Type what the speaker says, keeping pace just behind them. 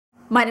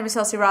My name is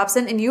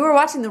Robson, and you are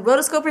watching the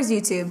Rotoscopers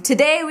YouTube.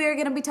 Today we are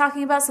going to be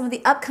talking about some of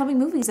the upcoming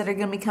movies that are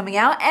going to be coming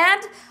out,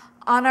 and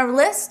on our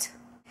list,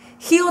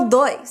 Rio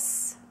 2,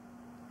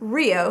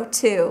 Rio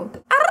 2.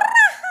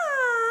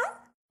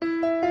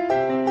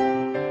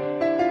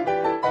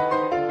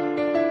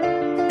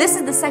 This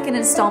is the second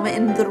installment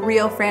in the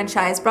Rio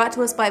franchise, brought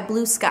to us by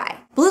Blue Sky.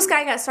 Blue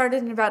Sky got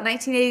started in about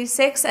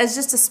 1986 as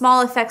just a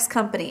small effects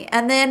company,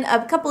 and then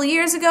a couple of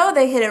years ago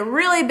they hit it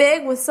really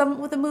big with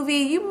a movie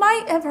you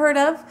might have heard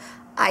of,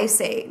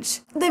 Ice Age.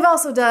 They've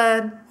also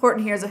done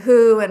Horton Hears a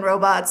Who and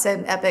Robots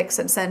and Epics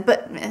and Sen,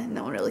 but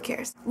no one really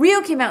cares.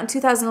 Rio came out in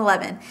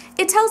 2011.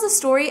 It tells a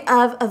story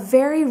of a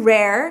very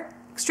rare,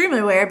 extremely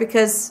rare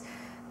because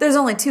there's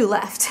only 2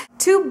 left.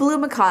 2 blue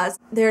macaws.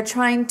 They're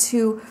trying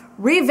to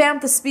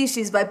revamp the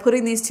species by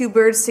putting these 2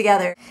 birds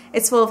together.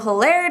 It's full of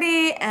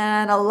hilarity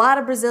and a lot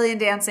of Brazilian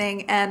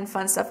dancing and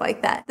fun stuff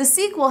like that. The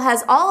sequel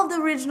has all of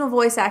the original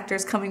voice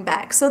actors coming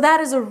back, so that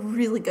is a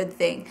really good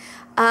thing.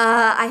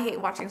 I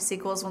hate watching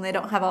sequels when they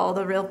don't have all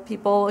the real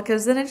people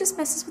because then it just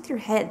messes with your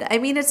head. I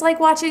mean, it's like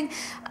watching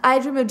I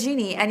Dream of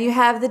Jeannie and you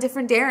have the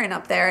different Darren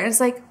up there and it's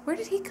like, where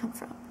did he come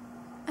from?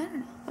 I don't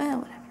know. Well,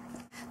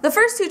 whatever. The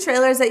first 2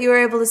 trailers that you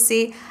were able to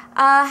see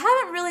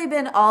haven't really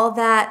been all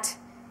that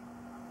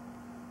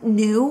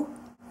new.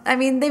 I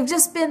mean, they've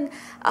just been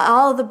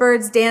all of the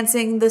birds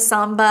dancing the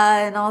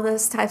samba and all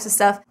those types of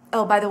stuff.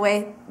 Oh, by the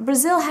way,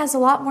 Brazil has a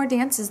lot more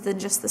dances than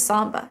just the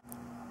samba.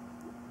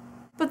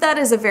 But that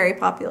is a very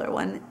popular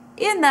one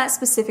in that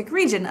specific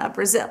region of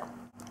Brazil.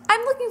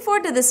 I'm looking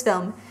forward to this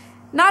film.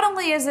 Not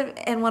only is it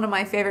in one of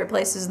my favorite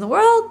places in the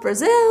world,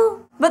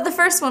 Brazil, but the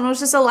first one was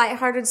just a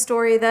lighthearted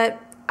story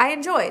that I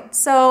enjoyed.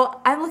 So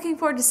I'm looking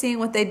forward to seeing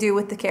what they do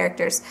with the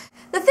characters.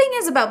 The thing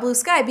is about Blue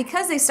Sky,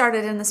 because they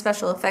started in the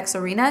special effects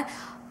arena,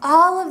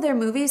 all of their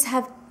movies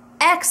have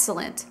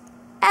excellent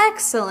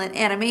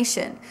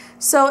animation.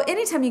 So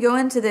anytime you go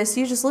into this,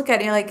 you just look at it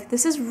and you're like,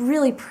 this is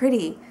really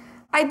pretty.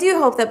 I do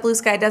hope that Blue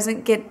Sky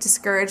doesn't get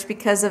discouraged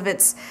because of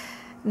its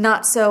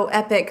not so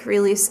epic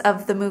release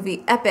of the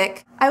movie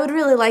Epic. I would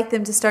really like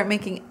them to start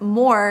making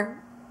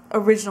more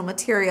original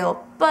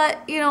material, but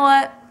you know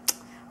what?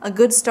 A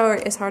good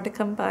start is hard to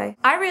come by.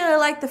 I really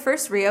like the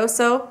first Rio,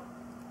 so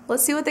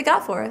let's see what they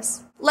got for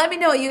us. Let me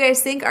know what you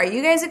guys think. Are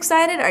you guys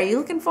excited? Are you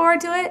looking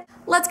forward to it?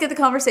 Let's get the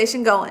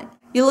conversation going.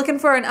 You looking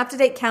for an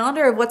up-to-date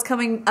calendar of what's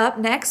coming up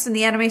next in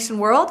the animation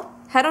world?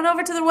 Head on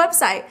over to the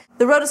website.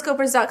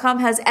 TheRotoscopers.com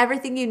has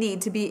everything you need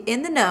to be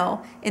in the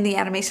know in the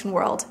animation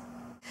world.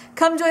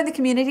 Come join the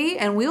community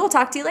and we will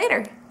talk to you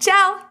later.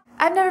 Ciao!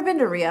 I've never been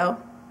to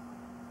Rio,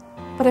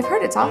 but I've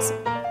heard it's awesome.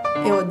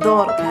 Eu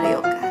adoro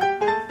carioca.